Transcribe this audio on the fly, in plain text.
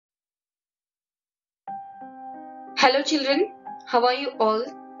Hello children, how are you all?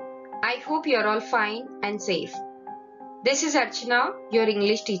 I hope you are all fine and safe. This is Archana, your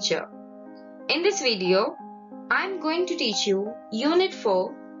English teacher. In this video, I am going to teach you Unit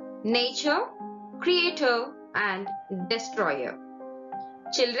 4, Nature, Creator and Destroyer.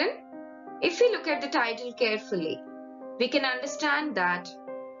 Children, if we look at the title carefully, we can understand that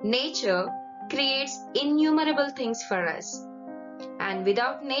nature creates innumerable things for us. And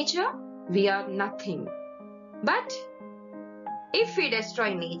without nature, we are nothing. But if we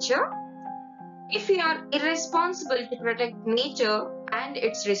destroy nature, if we are irresponsible to protect nature and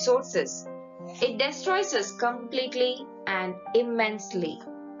its resources, it destroys us completely and immensely.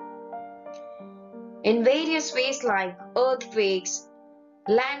 In various ways like earthquakes,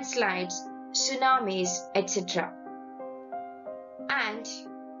 landslides, tsunamis, etc. And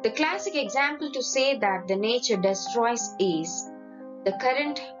the classic example to say that the nature destroys is the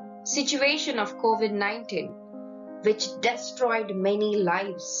current situation of COVID-19, which destroyed many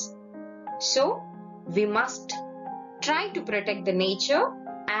lives. So, we must try to protect the nature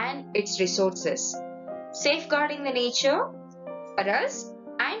and its resources. Safeguarding the nature for us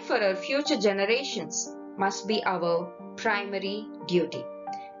and for our future generations must be our primary duty.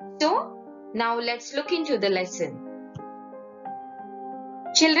 So, now let's look into the lesson.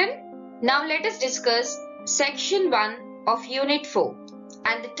 Children, now let us discuss section 1 of Unit 4,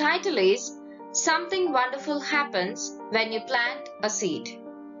 and the title is Something Wonderful Happens When You Plant a Seed.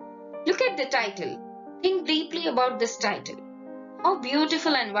 Look at the title. Think deeply about this title. How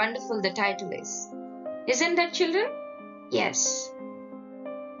beautiful and wonderful the title is. Isn't that, children? Yes.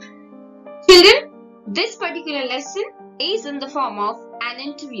 Children, this particular lesson is in the form of an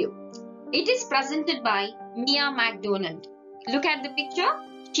interview. It is presented by Mia McDonald. Look at the picture.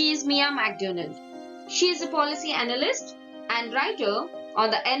 She is Mia McDonald. She is a policy analyst and writer on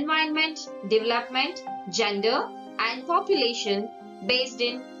the environment, development, gender and population based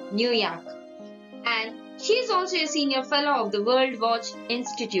in New York. And she is also a senior fellow of the World Watch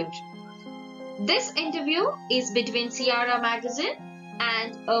Institute. This interview is between Sierra Magazine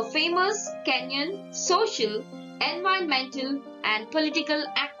and a famous Kenyan social, environmental and political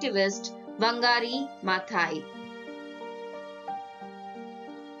activist Wangari Maathai.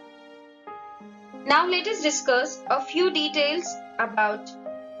 Now let us discuss a few details about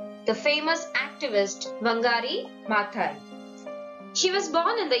the famous activist Wangari Maathai. She was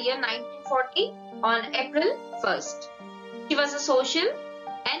born in the year 1940 on April 1st. She was a social,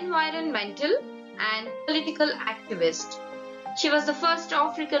 environmental and political activist. She was the first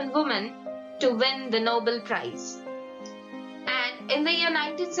African woman to win the Nobel Prize. And in the year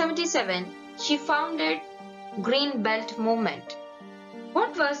 1977, she founded Green Belt Movement.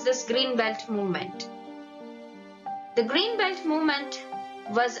 What was this Green Belt Movement? The Green Belt Movement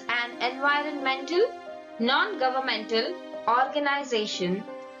was an environmental, non-governmental organization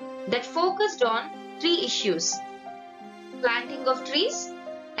that focused on three issues: planting of trees,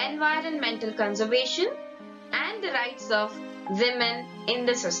 environmental conservation, and the rights of women in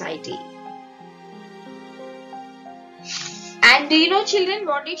the society. And do you know, children,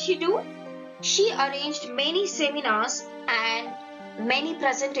 what did she do? She arranged many seminars and many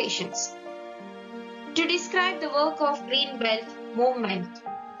presentations to describe the work of Green Belt Movement.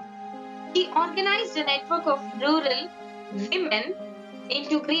 She organized a network of rural women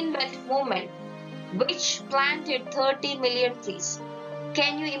into Green Belt Movement, which planted 30 million trees.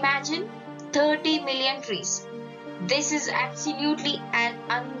 Can you imagine? 30 million trees. This is absolutely an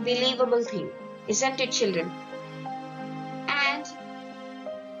unbelievable thing, isn't it, children? And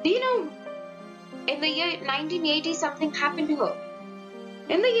do you know, in the year 1980, something happened to her.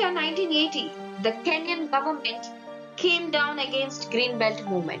 In the year 1980, the Kenyan government came down against Green Belt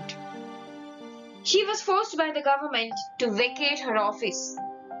Movement. She was forced by the government to vacate her office,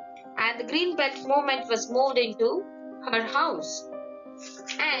 and the Green Belt Movement was moved into her house.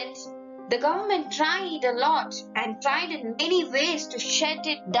 And the government tried a lot and tried in many ways to shut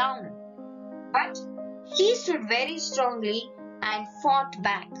it down. But she stood very strongly and fought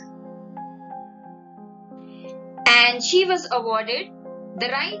back. And she was awarded the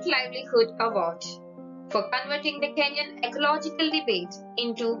Right Livelihood Award for converting the Kenyan ecological debate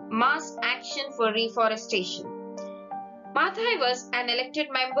into mass action for reforestation. Maathai was an elected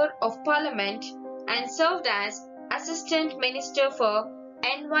member of parliament and served as Assistant Minister for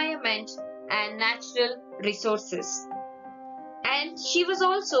Environment and Natural Resources. And she was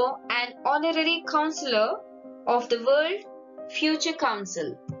also an honorary counselor of the World Future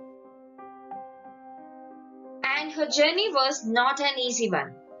Council. And her journey was not an easy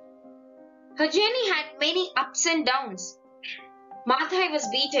one. Her journey had many ups and downs. Maathai was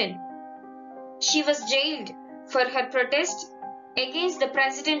beaten. She was jailed for her protest against the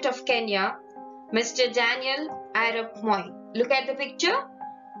President of Kenya, Mr. Daniel Arap Moi. Look at the picture.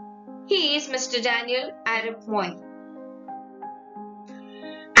 He is Mr. Daniel Arap Moi.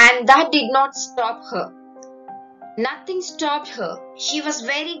 And that did not stop her. Nothing stopped her. She was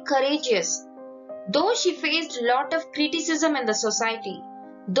very courageous. Though she faced a lot of criticism in the society,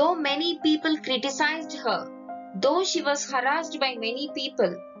 though many people criticized her, though she was harassed by many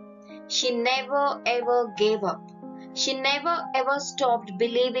people, she never ever gave up. She never ever stopped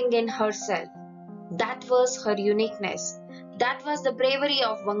believing in herself. That was her uniqueness. That was the bravery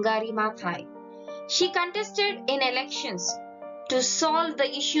of Wangari Maathai. She contested in elections to solve the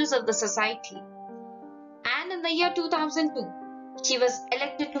issues of the society. And in the year 2002, she was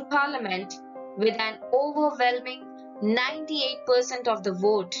elected to Parliament with an overwhelming 98% of the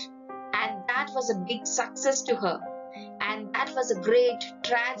vote. And that was a big success to her. And that was a great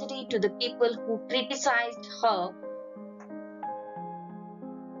tragedy to the people who criticized her.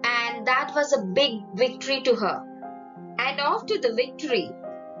 And that was a big victory to her. And after the victory,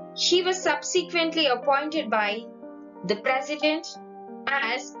 she was subsequently appointed by the President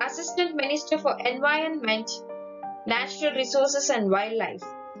as Assistant Minister for Environment, Natural Resources and Wildlife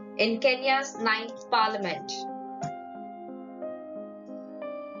in Kenya's 9th Parliament.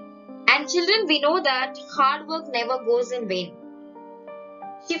 And children, we know that hard work never goes in vain.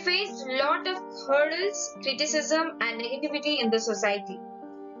 She faced a lot of hurdles, criticism and negativity in the society.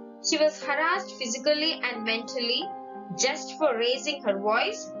 She was harassed physically and mentally just for raising her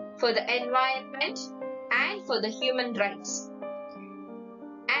voice for the environment and for the human rights.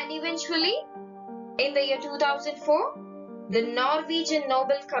 And eventually, in the year 2004, the Norwegian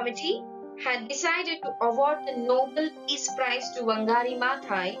Nobel Committee had decided to award the Nobel Peace Prize to Wangari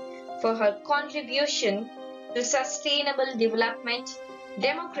Maathai for her contribution to sustainable development,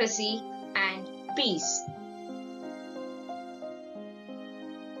 democracy, and peace.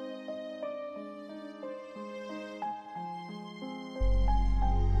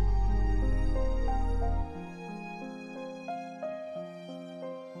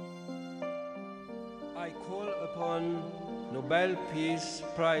 I call upon Nobel Peace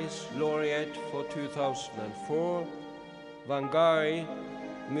Prize laureate for 2004, Wangari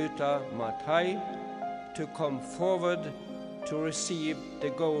Maathai, to come forward to receive the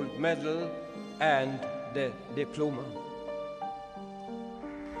gold medal and the diploma.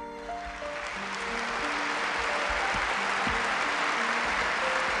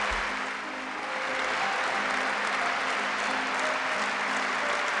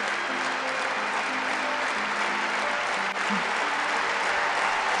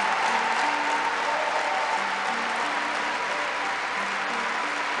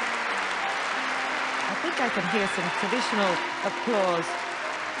 I can hear some traditional applause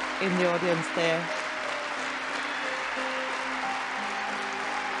in the audience there.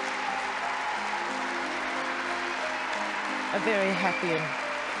 A very happy and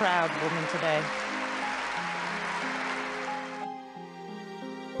proud woman today.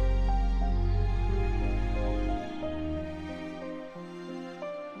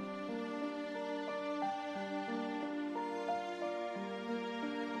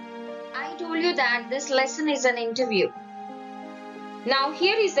 I told you that this lesson is an interview. Now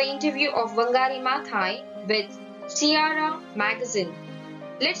here is the interview of Wangari Maathai with Sierra magazine.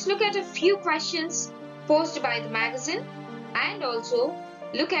 Let's look at a few questions posed by the magazine and also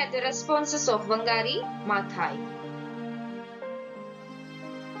look at the responses of Wangari Maathai.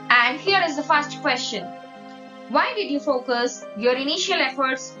 And here is the first question. Why did you focus your initial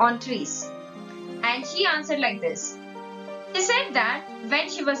efforts on trees? And she answered like this. She said that when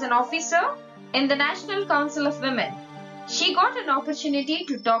she was an officer in the National Council of Women, she got an opportunity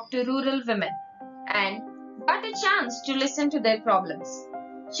to talk to rural women and got a chance to listen to their problems.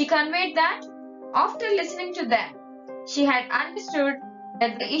 She conveyed that after listening to them, she had understood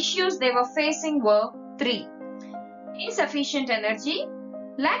that the issues they were facing were three: insufficient energy,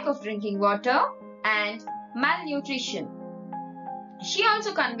 lack of drinking water, and malnutrition. She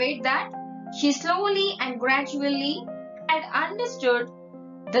also conveyed that she slowly and gradually had understood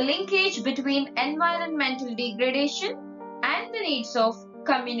the linkage between environmental degradation and the needs of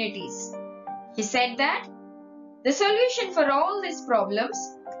communities. He said that the solution for all these problems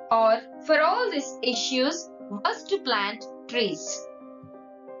or for all these issues was to plant trees.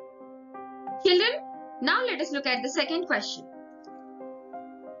 Children, now let us look at the second question.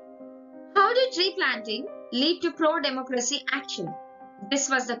 How did tree planting lead to pro-democracy action? This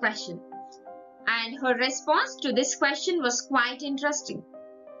was the question. And her response to this question was quite interesting.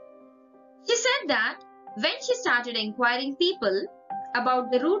 She said that when she started inquiring people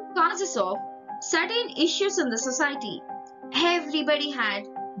about the root causes of certain issues in the society, everybody had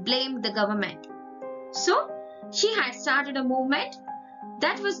blamed the government. So, she had started a movement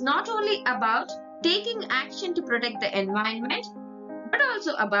that was not only about taking action to protect the environment, but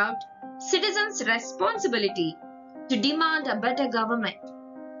also about citizens' responsibility to demand a better government.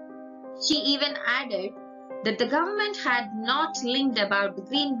 She even added that the government had not linked about the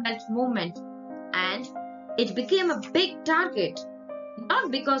Green Belt movement, and it became a big target,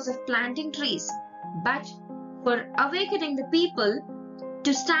 not because of planting trees, but for awakening the people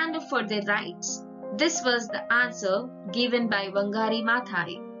to stand up for their rights. This was the answer given by Wangari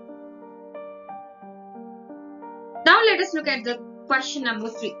Maathai. Now let us look at the question number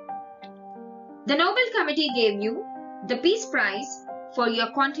 3. The Nobel Committee gave you the Peace Prize for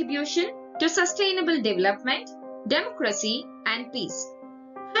your contribution to sustainable development, democracy, and peace.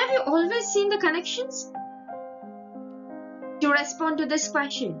 Have you always seen the connections? To respond to this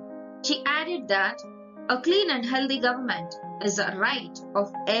question, she added that a clean and healthy government is a right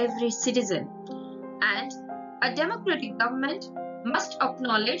of every citizen, and a democratic government must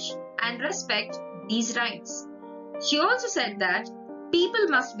acknowledge and respect these rights. She also said that people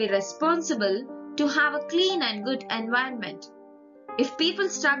must be responsible to have a clean and good environment. If people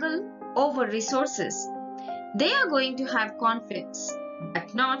struggle over resources, they are going to have conflicts,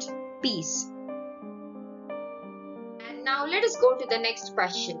 but not peace. And now let us go to the next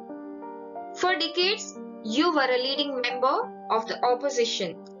question. For decades, you were a leading member of the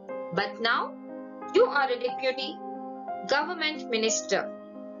opposition, but now you are a deputy government minister.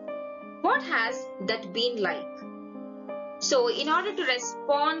 What has that been like? So, in order to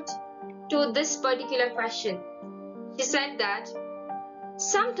respond to this particular question, she said that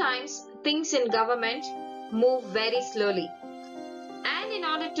sometimes things in government move very slowly, and in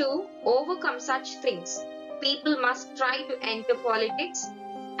order to overcome such things, people must try to enter politics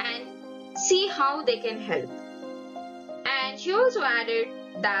and see how they can help. And she also added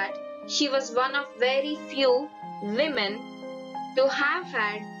that she was one of very few women to have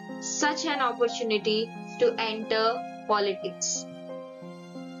had such an opportunity to enter politics.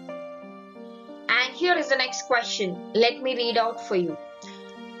 And here is the next question. Let me read out for you.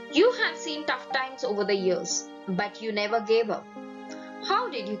 You have seen tough times over the years, but you never gave up. How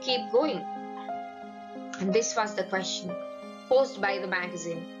did you keep going? And this was the question posed by the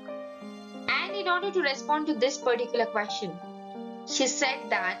magazine. And in order to respond to this particular question, she said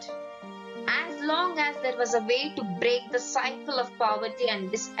that as long as there was a way to break the cycle of poverty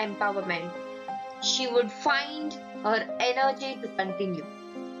and disempowerment, she would find her energy to continue.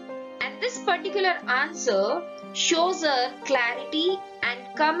 And this particular answer shows her clarity and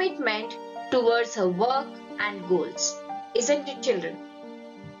commitment towards her work and goals. Isn't it, children?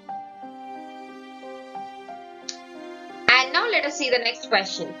 And now let us see the next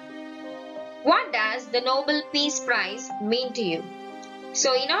question. What does the Nobel Peace Prize mean to you?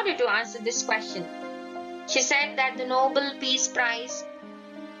 So in order to answer this question, she said that the Nobel Peace Prize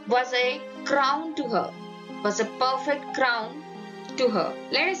was a crown to her, was a perfect crown to her.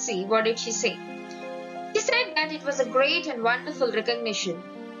 Let us see, what did she say? She said that it was a great and wonderful recognition.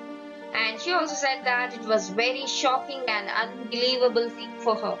 And she also said that it was very shocking and unbelievable thing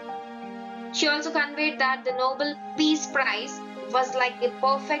for her. She also conveyed that the Nobel Peace Prize was like a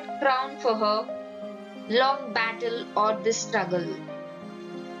perfect crown for her long battle or this struggle.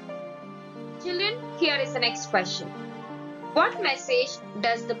 Children, here is the next question. What message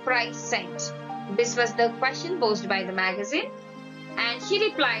does the prize send? This was the question posed by the magazine, and she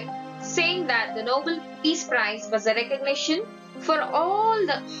replied saying that the Nobel Peace Prize was a recognition for all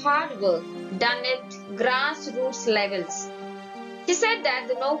the hard work done at grassroots levels. She said that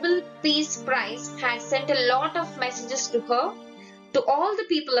the Nobel Peace Prize has sent a lot of messages to her, to all the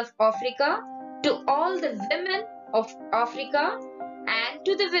people of Africa, to all the women of Africa, and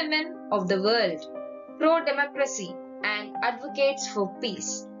to the women of the world, pro-democracy and advocates for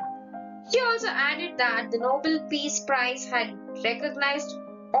peace. She also added that the Nobel Peace Prize had recognized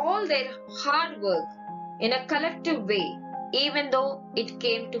all their hard work in a collective way, even though it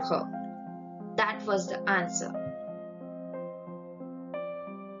came to her. That was the answer.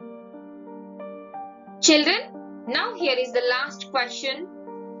 Children, now here is the last question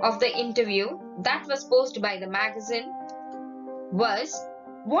of the interview that was posed by the magazine was,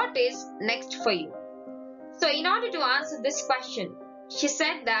 what is next for you? So in order to answer this question, she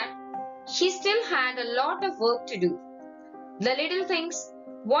said that she still had a lot of work to do. The little things,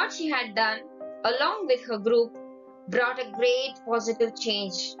 what she had done along with her group, brought a great positive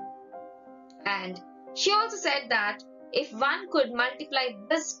change. And she also said that if one could multiply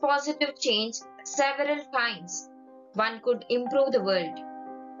this positive change several times, one could improve the world.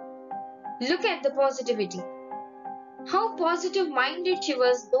 Look at the positivity. How positive-minded she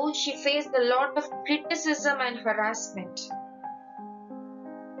was, though she faced a lot of criticism and harassment.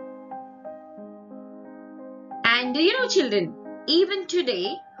 And children, even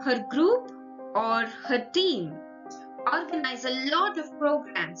today, her group or her team organize a lot of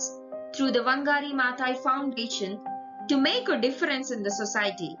programs through the Wangari Maathai Foundation to make a difference in the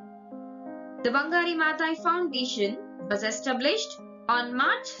society. The Wangari Maathai Foundation was established on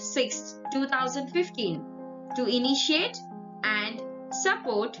March 6, 2015 to initiate and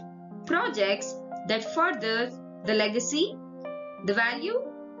support projects that further the legacy, the value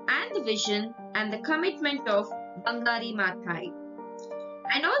and the vision and the commitment of Wangari Maathai,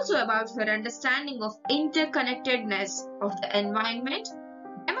 and also about her understanding of interconnectedness of the environment,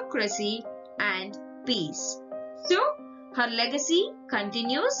 democracy and peace. So, her legacy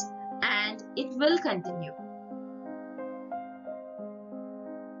continues and it will continue.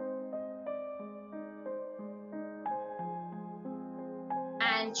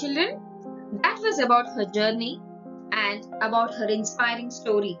 And children, that was about her journey and about her inspiring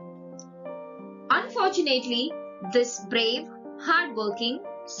story. Unfortunately, this brave, hardworking,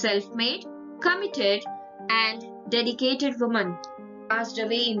 self-made, committed and dedicated woman passed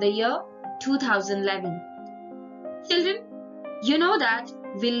away in the year 2011. Children, you know that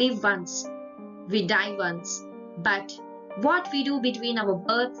we live once, we die once, but what we do between our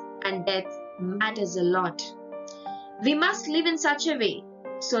birth and death matters a lot. We must live in such a way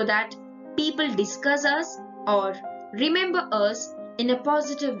so that people discuss us or remember us in a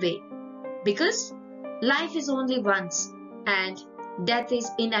positive way, because life is only once and death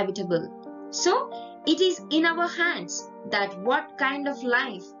is inevitable. So it is in our hands that what kind of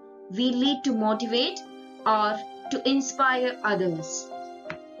life we lead to motivate or to inspire others.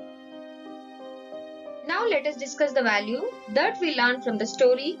 Now let us discuss the value that we learn from the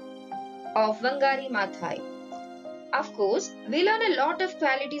story of Wangari Maathai. Of course, we learn a lot of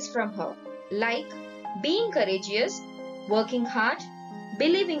qualities from her, like being courageous, working hard,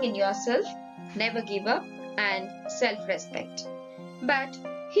 believing in yourself, never give up, and self-respect. But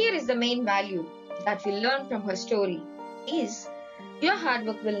here is the main value that we learn from her story is your hard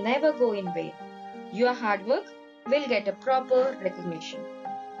work will never go in vain. Your hard work will get a proper recognition.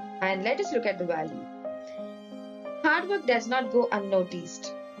 And let us look at the value. Hard work does not go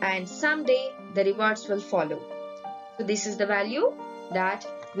unnoticed, and someday the rewards will follow. So this is the value that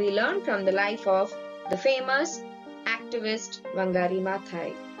we learn from the life of the famous activist Wangari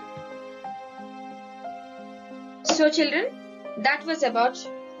Maathai. So children, that was about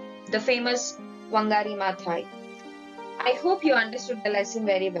the famous Wangari Maathai. I hope you understood the lesson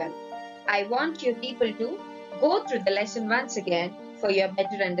very well. I want you people to go through the lesson once again for your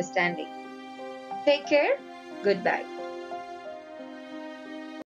better understanding. Take care. Goodbye.